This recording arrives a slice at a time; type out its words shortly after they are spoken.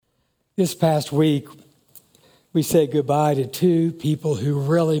This past week, we said goodbye to two people who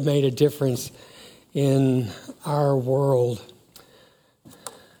really made a difference in our world.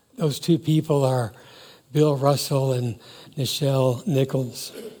 Those two people are Bill Russell and Nichelle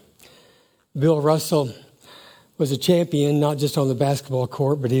Nichols. Bill Russell was a champion, not just on the basketball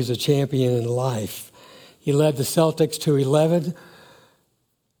court, but he was a champion in life. He led the Celtics to 11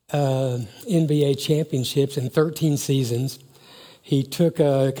 NBA championships in 13 seasons. He took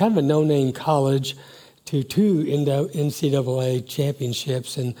a kind of a no-name college to two NCAA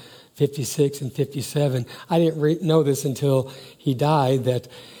championships in 56 and 57. I didn't know this until he died, that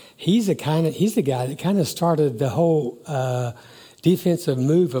he's the guy that kind of started the whole defensive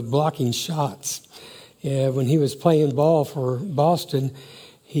move of blocking shots. When he was playing ball for Boston,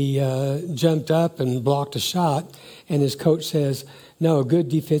 he jumped up and blocked a shot, and his coach says, no, a good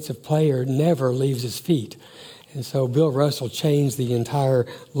defensive player never leaves his feet. And so Bill Russell changed the entire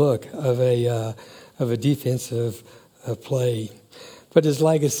look of a defensive play. But his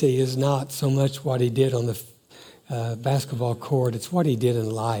legacy is not so much what he did on the basketball court, it's what he did in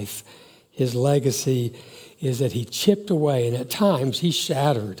life. His legacy is that he chipped away, and at times he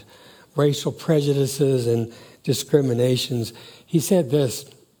shattered racial prejudices and discriminations. He said this,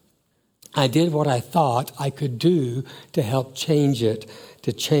 I did what I thought I could do to help change it,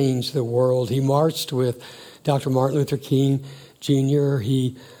 to change the world. He marched with Dr. Martin Luther King Jr.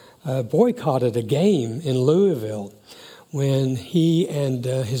 He boycotted a game in Louisville when he and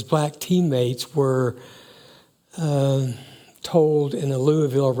his black teammates were told in a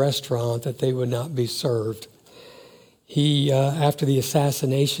Louisville restaurant that they would not be served. He, after the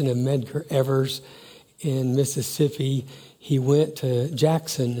assassination of Medgar Evers in Mississippi, he went to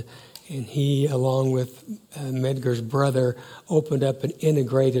Jackson, and he, along with Medgar's brother, opened up an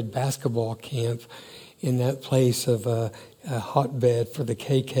integrated basketball camp in that place of a hotbed for the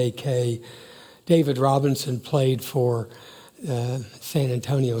KKK. David Robinson played for San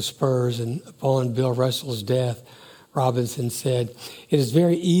Antonio Spurs, and upon Bill Russell's death, Robinson said, it is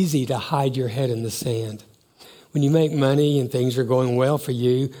very easy to hide your head in the sand. When you make money and things are going well for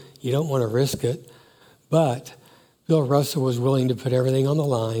you, you don't want to risk it. But Bill Russell was willing to put everything on the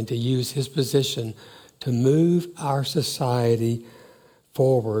line to use his position to move our society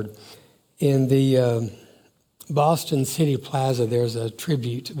forward. In the Boston City Plaza, there's a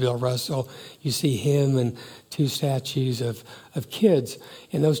tribute to Bill Russell. You see him and two statues of kids.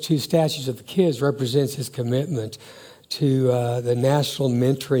 And those two statues of the kids represents his commitment to the National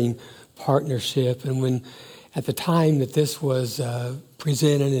Mentoring Partnership. And when, at the time that this was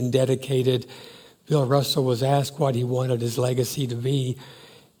presented and dedicated, Bill Russell was asked what he wanted his legacy to be.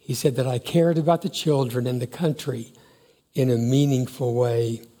 He said that I cared about the children and the country in a meaningful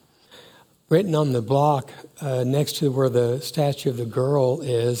way. Written on the block next to where the statue of the girl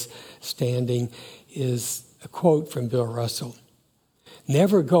is standing is a quote from Bill Russell.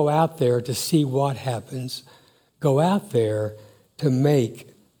 Never go out there to see what happens. Go out there to make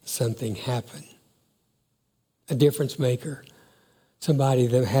something happen. A difference maker. Somebody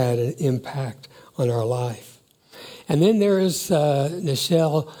that had an impact on our life. And then there is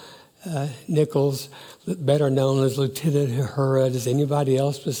Nichelle Nichols, better known as Lieutenant Uhura. Does anybody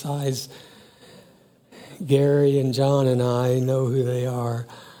else besides Gary and John and I know who they are?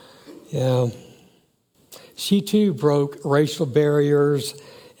 Yeah. She too broke racial barriers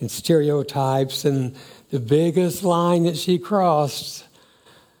and stereotypes, and the biggest line that she crossed,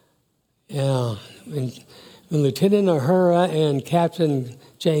 when Lieutenant Uhura and Captain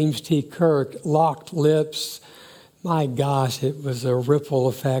James T. Kirk locked lips, my gosh, it was a ripple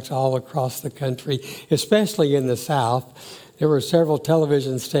effect all across the country, especially in the South. There were several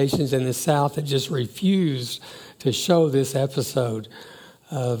television stations in the South that just refused to show this episode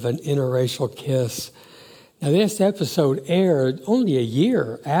of an interracial kiss. Now, this episode aired only a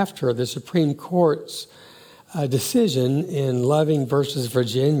year after the Supreme Court's decision in Loving versus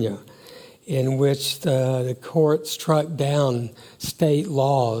Virginia, in which the court struck down state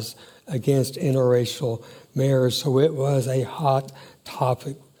laws against interracial marriage. So it was a hot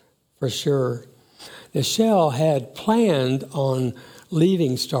topic for sure. Nichelle had planned on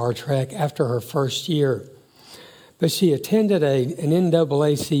leaving Star Trek after her first year, but she attended an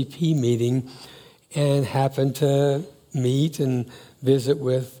NAACP meeting and happened to meet and visit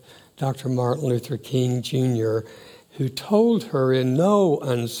with Dr. Martin Luther King Jr., who told her in no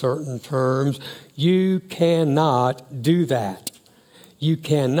uncertain terms, you cannot do that. You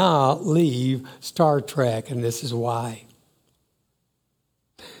cannot leave Star Trek, and this is why.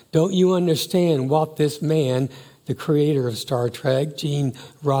 Don't you understand what this man, the creator of Star Trek, Gene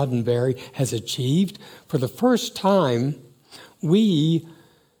Roddenberry, has achieved? For the first time, we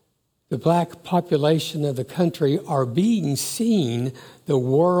the black population of the country are being seen the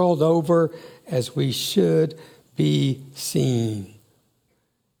world over as we should be seen.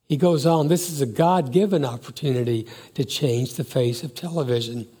 He goes on, this is a God-given opportunity to change the face of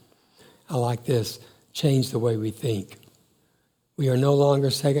television. I like this, change the way we think. We are no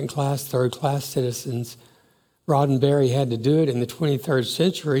longer second-class, third-class citizens. Roddenberry had to do it in the 23rd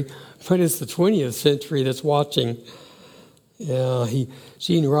century, but it's the 20th century that's watching. Yeah,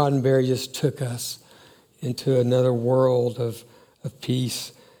 Gene Roddenberry just took us into another world of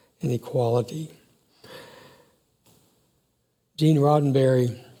peace and equality. Gene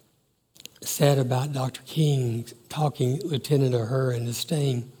Roddenberry said about Dr. King, talking Lieutenant Uhura into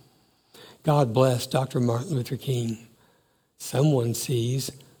staying, God bless Dr. Martin Luther King. Someone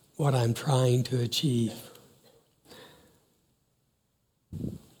sees what I'm trying to achieve.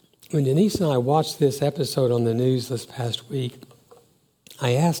 When Denise and I watched this episode on the news this past week,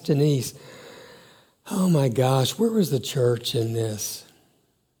 I asked Denise, oh my gosh, where was the church in this?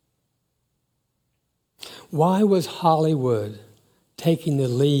 Why was Hollywood taking the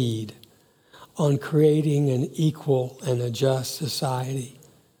lead on creating an equal and a just society?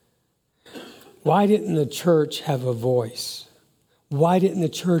 Why didn't the church have a voice? Why didn't the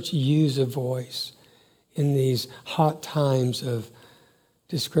church use a voice in these hot times of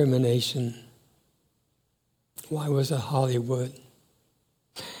discrimination? Why was it Hollywood?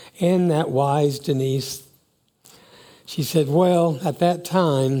 And that wise Denise, she said, well, at that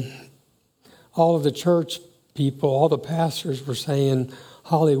time, all of the church people, all the pastors were saying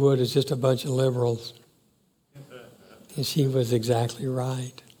Hollywood is just a bunch of liberals. And she was exactly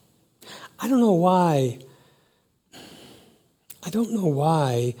right. I don't know why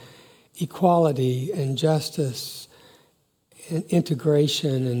equality and justice and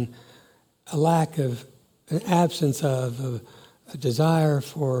integration and an absence of a desire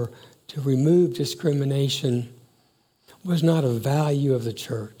to remove discrimination was not a value of the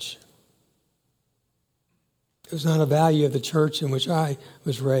church. It was not a value of the church in which I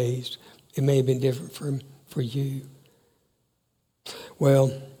was raised. It may have been different for you.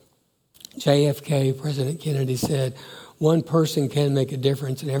 Well, JFK, President Kennedy said, one person can make a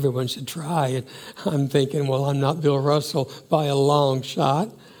difference and everyone should try. And I'm thinking, well, I'm not Bill Russell by a long shot.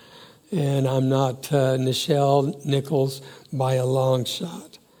 And I'm not Nichelle Nichols by a long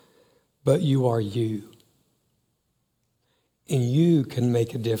shot. But you are you. And you can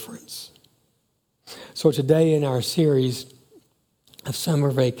make a difference. So today in our series of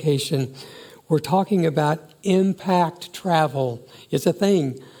summer vacation, we're talking about impact travel. It's a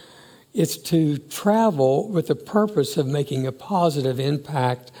thing. It's to travel with the purpose of making a positive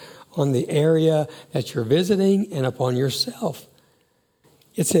impact on the area that you're visiting and upon yourself.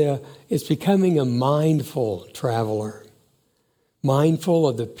 It's becoming a mindful traveler, mindful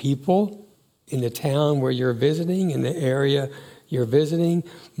of the people in the town where you're visiting, in the area you're visiting,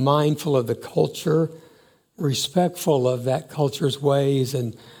 mindful of the culture, respectful of that culture's ways,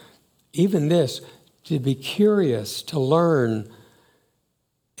 and even this, to be curious, to learn,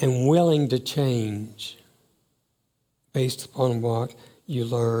 and willing to change based upon what you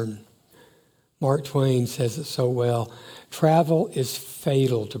learn. Mark Twain says it so well. Travel is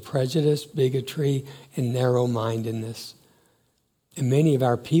fatal to prejudice, bigotry, and narrow-mindedness. And many of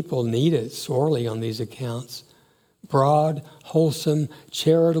our people need it sorely on these accounts. Broad, wholesome,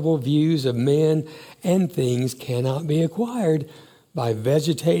 charitable views of men and things cannot be acquired by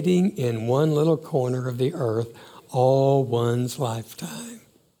vegetating in one little corner of the earth all one's lifetime.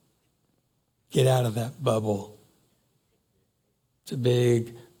 Get out of that bubble. It's a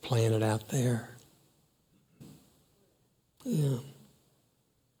big planet out there. Yeah.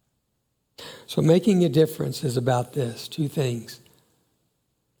 So making a difference is about this, two things.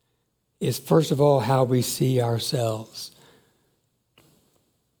 It's first of all how we see ourselves.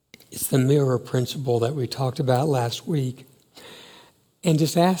 It's the mirror principle that we talked about last week. And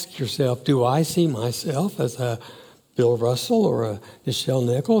just ask yourself, do I see myself as a Bill Russell or a Nichelle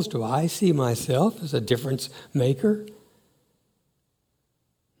Nichols? Do I see myself as a difference maker?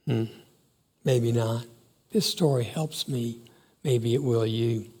 Maybe not. This story helps me. Maybe it will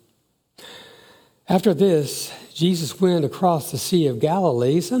you. After this, Jesus went across the Sea of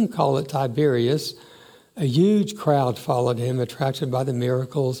Galilee. Some call it Tiberias. A huge crowd followed him, attracted by the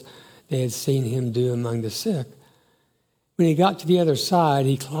miracles they had seen him do among the sick. When he got to the other side,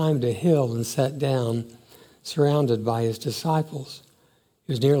 he climbed a hill and sat down, surrounded by his disciples.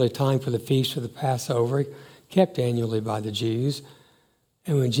 It was nearly time for the feast of the Passover, kept annually by the Jews.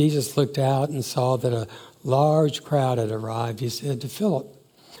 And when Jesus looked out and saw that a large crowd had arrived, he said to Philip,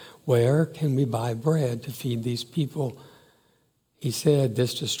 "Where can we buy bread to feed these people?" He said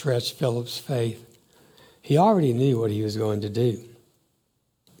this to stretch Philip's faith. He already knew what he was going to do.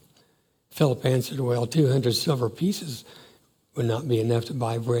 Philip answered, well, 200 silver pieces would not be enough to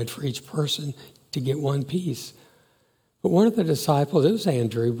buy bread for each person to get one piece. But one of the disciples, it was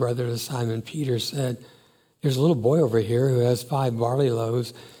Andrew, brother to Simon Peter, said, there's a little boy over here who has 5 barley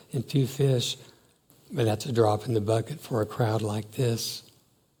loaves and 2 fish, but that's a drop in the bucket for a crowd like this.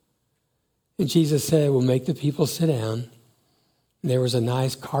 And Jesus said, well, make the people sit down. And there was a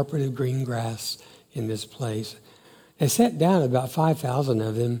nice carpet of green grass in this place. They sat down, about 5,000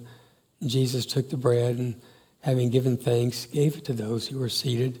 of them. And Jesus took the bread and, having given thanks, gave it to those who were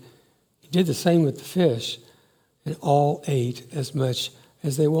seated. He did the same with the fish, and all ate as much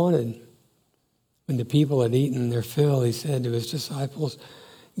as they wanted. When the people had eaten their fill, he said to his disciples,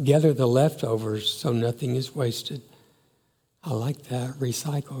 gather the leftovers so nothing is wasted. I like that.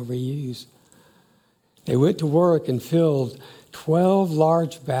 Recycle, reuse. They went to work and filled 12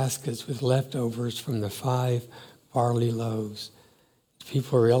 large baskets with leftovers from the 5 barley loaves.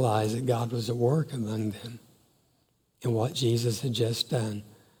 People realized that God was at work among them in what Jesus had just done.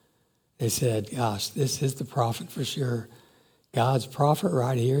 They said, gosh, this is the prophet for sure. God's prophet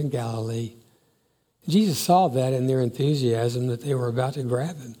right here in Galilee. Jesus saw that in their enthusiasm that they were about to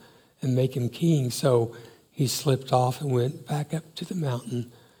grab him and make him king. So he slipped off and went back up to the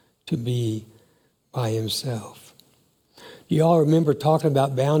mountain to be by himself. You all remember talking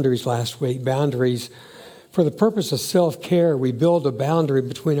about boundaries last week. Boundaries, for the purpose of self-care, we build a boundary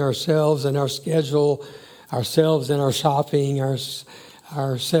between ourselves and our schedule, ourselves and our shopping,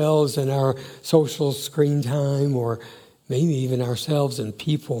 ourselves and our social screen time, or maybe even ourselves and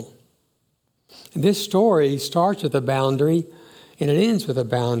people. And this story starts with a boundary and it ends with a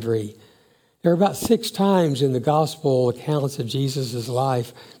boundary. There are about 6 times in the gospel accounts of Jesus'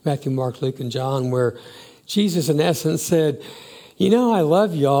 life, Matthew, Mark, Luke, and John, where Jesus in essence said, I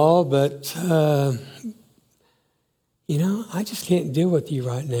love y'all, but, I just can't deal with you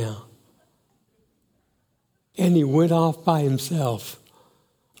right now. And he went off by himself.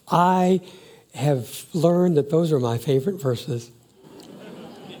 I have learned that those are my favorite verses.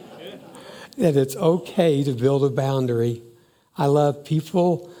 That it's okay to build a boundary. I love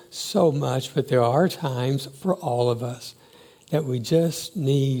people so much, but there are times for all of us that we just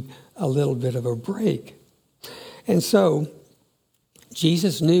need a little bit of a break. And so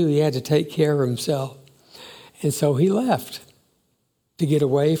Jesus knew he had to take care of himself. And so he left to get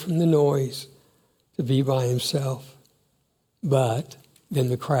away from the noise, to be by himself. But then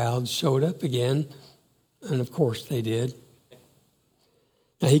the crowds showed up again, and of course they did.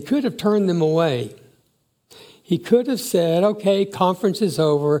 Now, he could have turned them away. He could have said, okay, conference is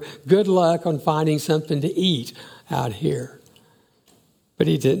over. Good luck on finding something to eat out here. But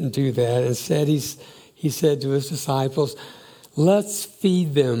he didn't do that. Instead, he said to his disciples, let's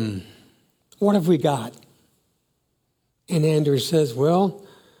feed them. What have we got? And Andrew says, well,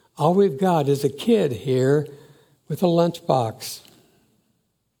 all we've got is a kid here with a lunchbox.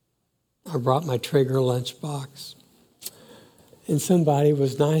 I brought my Traeger lunchbox. And somebody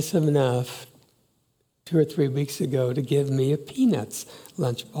was nice enough 2 or 3 weeks ago to give me a Peanuts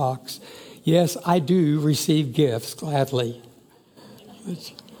lunchbox. Yes, I do receive gifts gladly.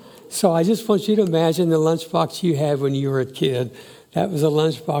 So I just want you to imagine the lunchbox you had when you were a kid. That was a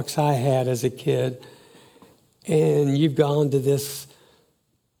lunchbox I had as a kid. And you've gone to this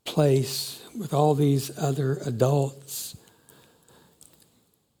place with all these other adults.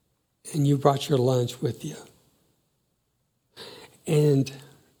 And you brought your lunch with you. And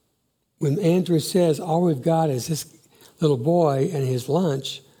when Andrew says, all we've got is this little boy and his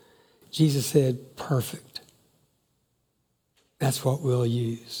lunch, Jesus said, perfect. That's what we'll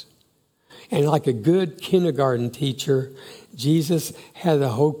use. And like a good kindergarten teacher, Jesus had the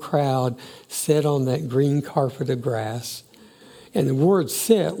whole crowd sit on that green carpet of grass. And the word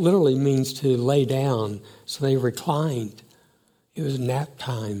sit literally means to lay down. So they reclined. It was nap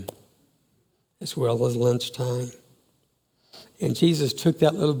time as well as lunchtime. And Jesus took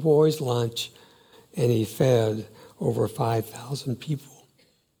that little boy's lunch and he fed over 5,000 people.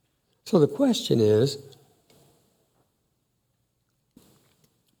 So the question is,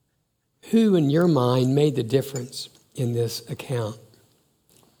 who in your mind made the difference in this account?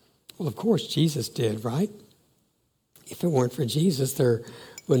 Well, of course, Jesus did, right? If it weren't for Jesus, there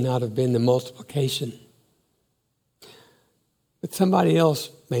would not have been the multiplication. But somebody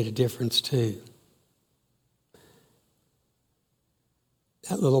else made a difference too.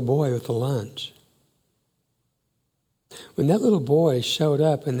 That little boy with the lunch. When that little boy showed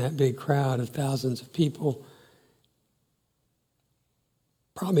up in that big crowd of thousands of people,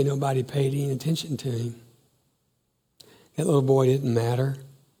 probably nobody paid any attention to him. That little boy didn't matter.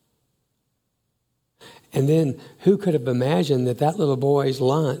 And then who could have imagined that that little boy's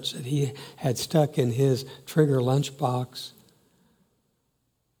lunch that he had stuck in his Trigger lunchbox,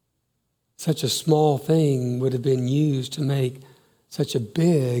 such a small thing would have been used to make such a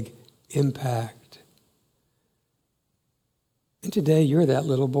big impact. And today you're that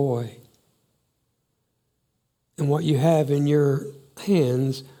little boy. And what you have in your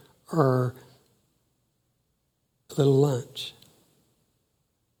hands are a little lunch.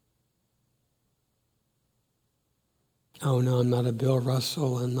 Oh no, I'm not a Bill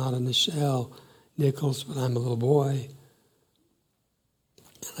Russell, I'm not a Nichelle Nichols, but I'm a little boy.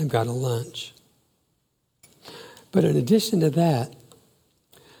 And I've got a lunch. But in addition to that,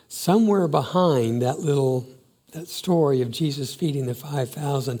 somewhere behind that story of Jesus feeding the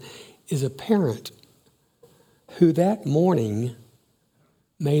 5,000 is a parent who that morning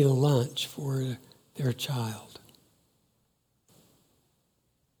made a lunch for their child.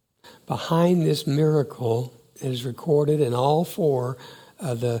 Behind this miracle, it is recorded in all four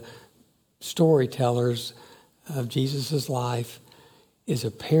of the storytellers of Jesus' life, is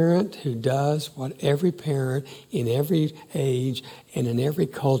a parent who does what every parent in every age and in every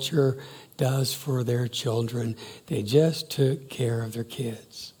culture does for their children. They just took care of their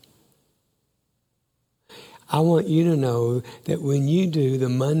kids. I want you to know that when you do the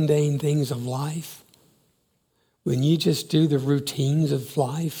mundane things of life, when you just do the routines of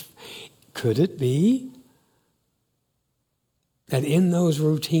life, could it be that in those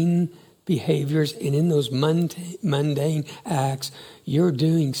routine behaviors and in those mundane acts, you're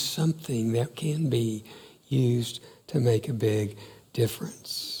doing something that can be used to make a big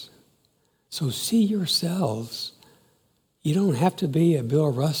difference? So see yourselves. You don't have to be a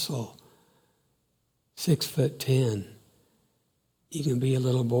Bill Russell, 6'10". You can be a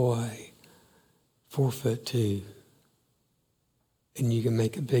little boy, 4'2", and you can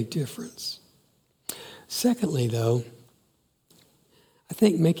make a big difference. Secondly, though, I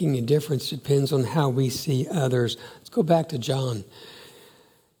think making a difference depends on how we see others. Let's go back to John.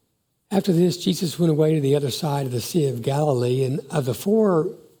 After this, Jesus went away to the other side of the Sea of Galilee, and of the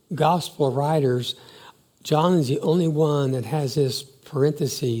four gospel writers, John is the only one that has this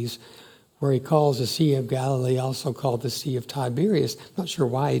parentheses where he calls the Sea of Galilee also called the Sea of Tiberias. Not sure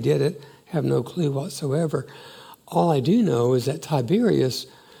why he did it. Have no clue whatsoever. All I do know is that Tiberias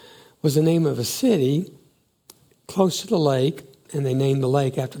was the name of a city close to the lake, and they named the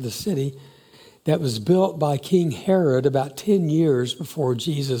lake after the city, that was built by King Herod about 10 years before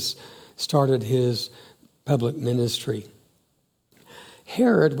Jesus started his public ministry.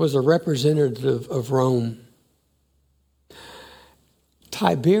 Herod was a representative of Rome.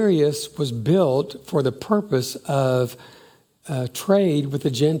 Tiberias was built for the purpose of trade with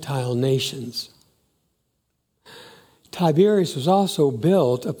the Gentile nations. Tiberias was also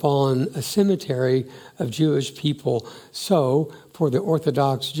built upon a cemetery of Jewish people. So, for the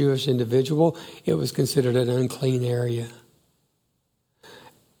Orthodox Jewish individual, it was considered an unclean area.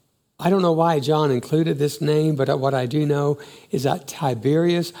 I don't know why John included this name, but what I do know is that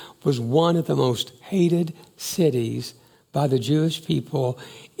Tiberias was one of the most hated cities by the Jewish people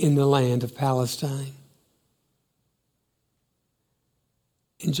in the land of Palestine.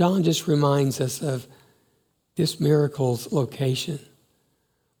 And John just reminds us of this miracle's location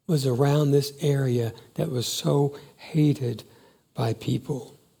was around this area that was so hated by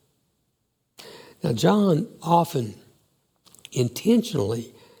people. Now, John often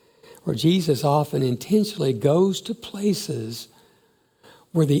intentionally, or Jesus often intentionally goes to places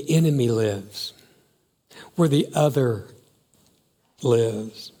where the enemy lives, where the other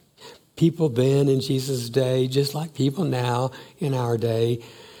lives. People then in Jesus' day, just like people now in our day,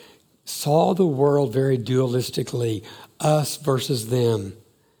 saw the world very dualistically, us versus them.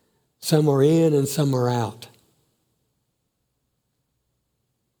 Some are in and some are out.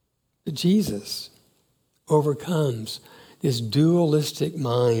 But Jesus overcomes this dualistic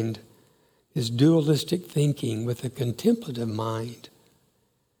mind, this dualistic thinking with a contemplative mind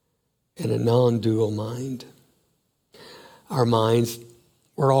and a non-dual mind. Our minds,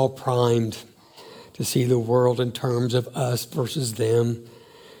 we're all primed to see the world in terms of us versus them.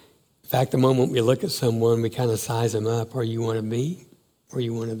 In fact, the moment we look at someone, we kind of size them up. Are you one of me or are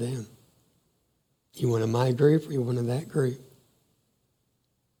you one of them? You one of my group or you one of that group?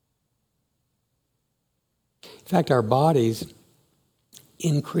 In fact, our bodies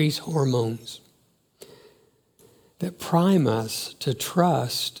increase hormones that prime us to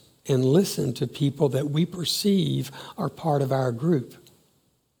trust and listen to people that we perceive are part of our group.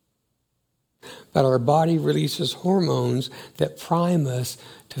 But our body releases hormones that prime us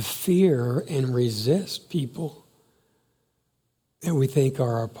to fear and resist people that we think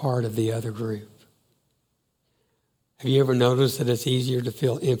are a part of the other group. Have you ever noticed that it's easier to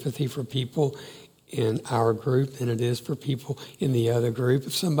feel empathy for people in our group than it is for people in the other group?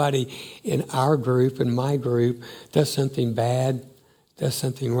 If somebody in our group, in my group, does something bad, does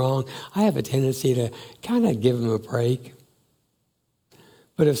something wrong, I have a tendency to kind of give them a break.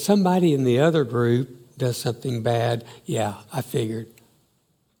 But if somebody in the other group does something bad, yeah, I figured.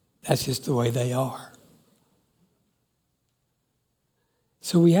 That's just the way they are.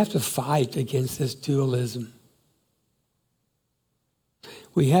 So we have to fight against this dualism.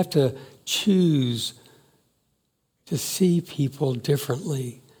 We have to choose to see people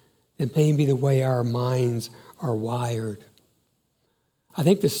differently than maybe the way our minds are wired. I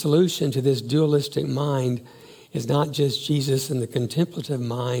think the solution to this dualistic mind is not just Jesus and the contemplative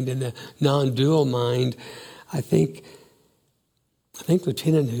mind and the non-dual mind. I think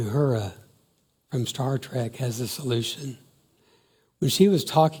Lieutenant Uhura from Star Trek has the solution. When she was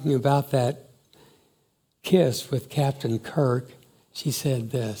talking about that kiss with Captain Kirk, she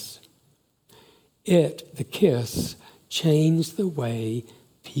said this: the kiss, changed the way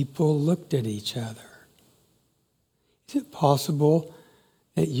people looked at each other. Is it possible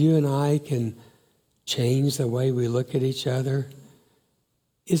that you and I can change the way we look at each other?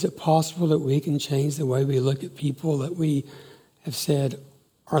 Is it possible that we can change the way we look at people that we have said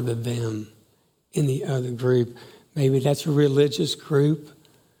are the them in the other group? Maybe that's a religious group.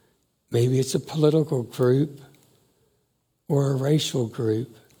 Maybe it's a political group or a racial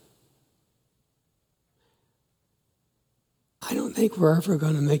group. I don't think we're ever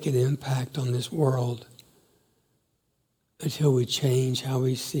going to make an impact on this world until we change how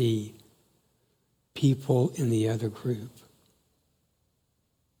we see people in the other group.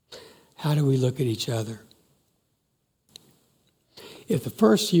 How do we look at each other? If the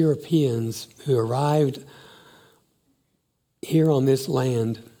first Europeans who arrived here on this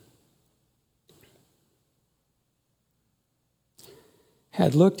land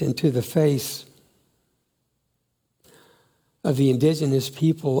had looked into the face of the indigenous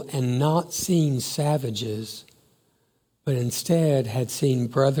people and not seen savages, but instead had seen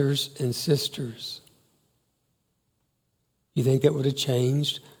brothers and sisters, you think it would have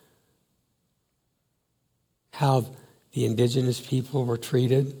changed how the indigenous people were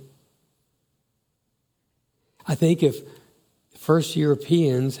treated? I think if the first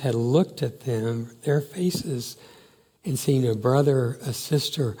Europeans had looked at them, their faces, and seen a brother, a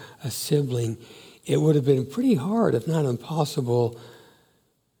sister, a sibling, it would have been pretty hard, if not impossible,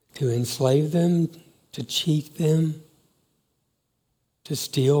 to enslave them, to cheat them, to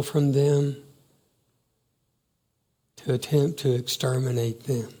steal from them, to attempt to exterminate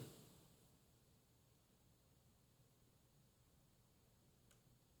them.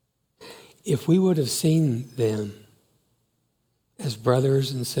 If we would have seen them as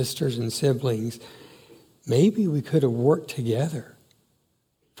brothers and sisters and siblings, maybe we could have worked together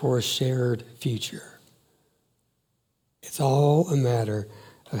for a shared future. It's all a matter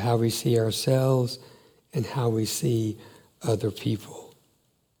of how we see ourselves and how we see other people.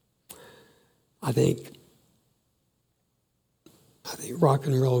 I think rock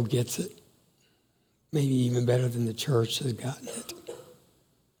and roll gets it, maybe even better than the church has gotten it.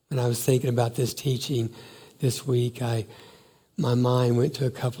 When I was thinking about this teaching this week, my mind went to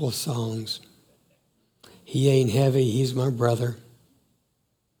a couple of songs. He ain't heavy, he's my brother.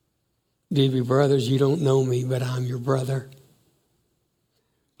 Dear brothers, you don't know me, but I'm your brother.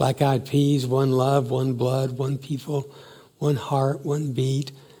 Black Eyed Peas, one love, one blood, one people, one heart, one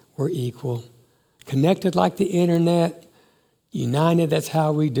beat, we're equal. Connected like the internet, united, that's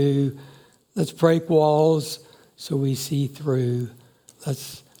how we do. Let's break walls so we see through.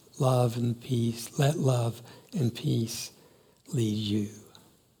 Let's love and peace. Let love and peace lead you.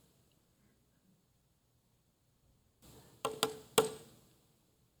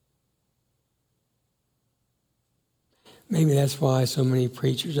 Maybe that's why so many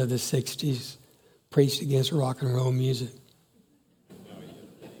preachers of the 60s preached against rock and roll music.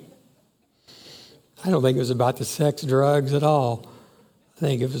 I don't think it was about the sex, drugs at all. I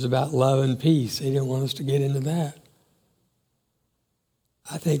think it was about love and peace. They didn't want us to get into that.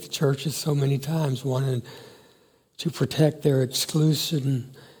 I think the churches so many times wanted to protect their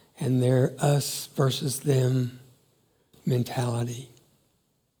exclusion and their us versus them mentality.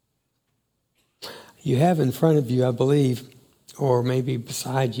 You have in front of you, I believe, or maybe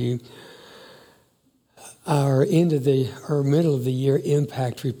beside you, our middle of the year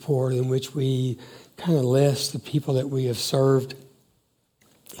impact report, in which we kind of list the people that we have served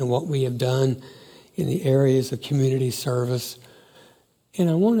and what we have done in the areas of community service. And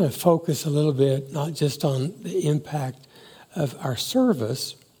I want to focus a little bit, not just on the impact of our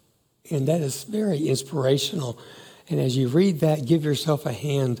service, and that is very inspirational. And as you read that, give yourself a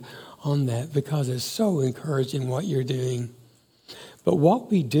hand on that because it's so encouraging what you're doing. But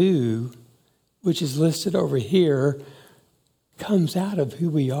what we do, which is listed over here, comes out of who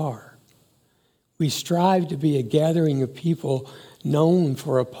we are. We strive to be a gathering of people known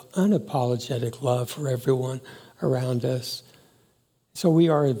for unapologetic love for everyone around us. So we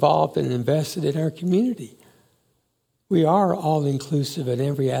are involved and invested in our community. We are all-inclusive in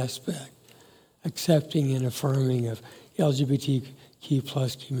every aspect, accepting and affirming of LGBTQ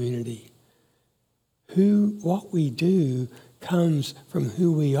plus community. What we do comes from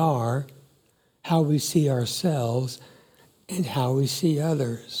who we are, how we see ourselves, and how we see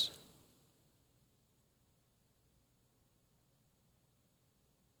others.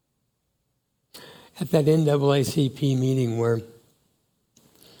 At that NAACP meeting where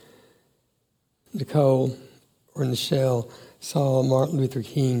Nichelle saw Martin Luther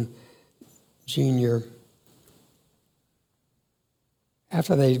King Jr.,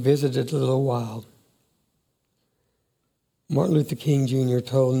 after they visited a little while, Martin Luther King Jr.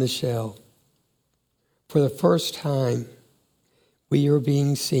 told Nichelle, "For the first time, we are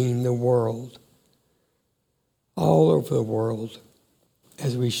being seen the world, all over the world,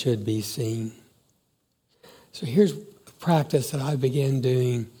 as we should be seen." So here's a practice that I began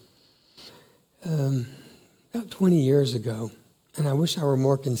doing about 20 years ago, and I wish I were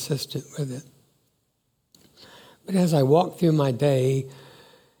more consistent with it. But as I walk through my day,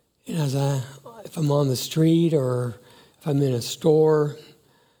 and if I'm on the street, or if I'm in a store,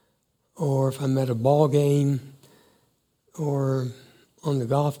 or if I'm at a ball game, or on the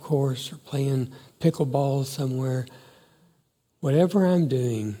golf course, or playing pickleball somewhere, whatever I'm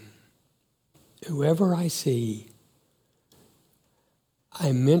doing, whoever I see,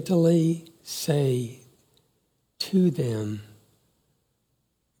 I mentally say to them,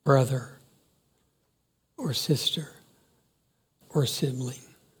 brother, or sister, or sibling.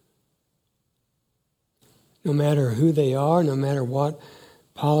 No matter who they are, no matter what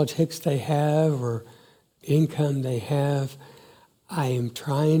politics they have or income they have, I am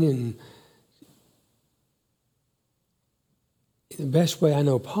trying in the best way I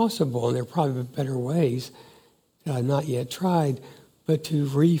know possible, and there are probably better ways that I've not yet tried, but to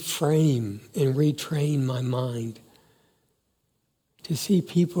reframe and retrain my mind to see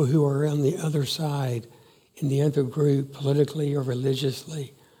people who are on the other side, in the other group, politically or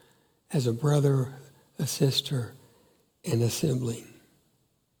religiously, as a brother, a sister, and a sibling.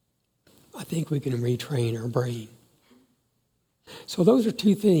 I think we can retrain our brain. So those are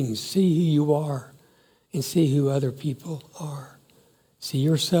two things. See who you are and see who other people are. See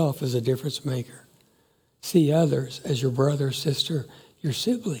yourself as a difference maker. See others as your brother, sister, your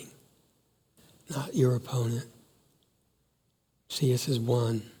sibling, not your opponent. See us as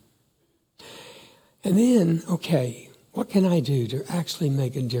one. And then, okay, what can I do to actually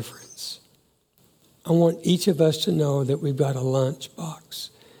make a difference? I want each of us to know that we've got a lunch box.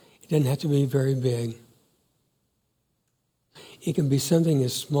 It doesn't have to be very big. It can be something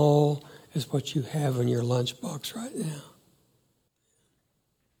as small as what you have in your lunch box right now.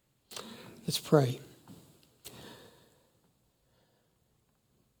 Let's pray.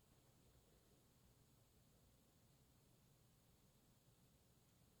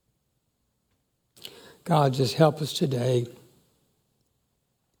 God, just help us today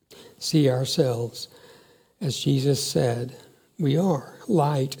see ourselves as Jesus said we are,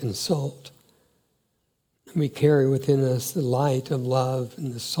 light and salt. We carry within us the light of love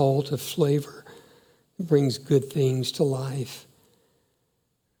and the salt of flavor that brings good things to life.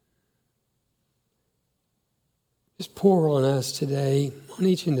 Just pour on us today, on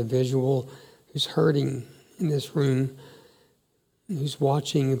each individual who's hurting in this room, and who's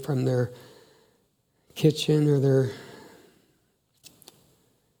watching from their kitchen or their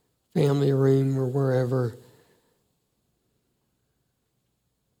family room or wherever.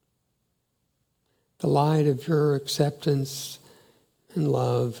 The light of your acceptance and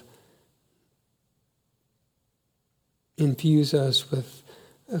love infuse us with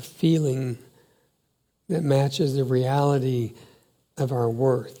a feeling that matches the reality of our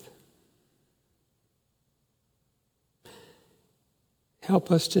worth.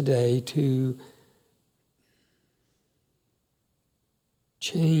 Help us today to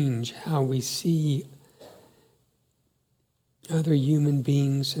change how we see other human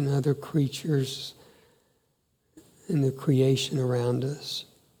beings and other creatures in the creation around us.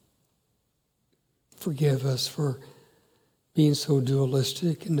 Forgive us for being so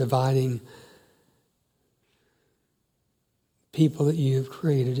dualistic and dividing people that you have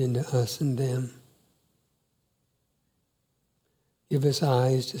created into us and them. Give us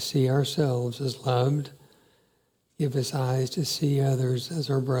eyes to see ourselves as loved. Give us eyes to see others as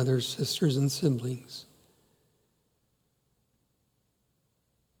our brothers, sisters, and siblings.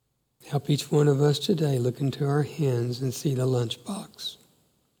 Help each one of us today look into our hands and see the lunchbox.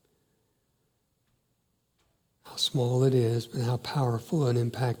 How small it is, but how powerful an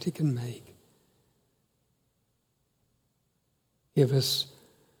impact it can make. Give us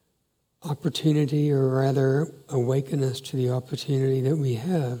opportunity, or rather awaken us to the opportunity that we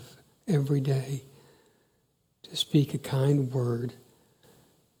have every day to speak a kind word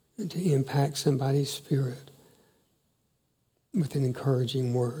and to impact somebody's spirit with an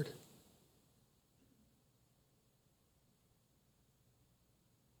encouraging word.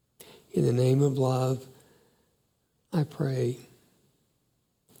 In the name of love, I pray.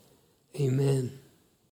 Amen.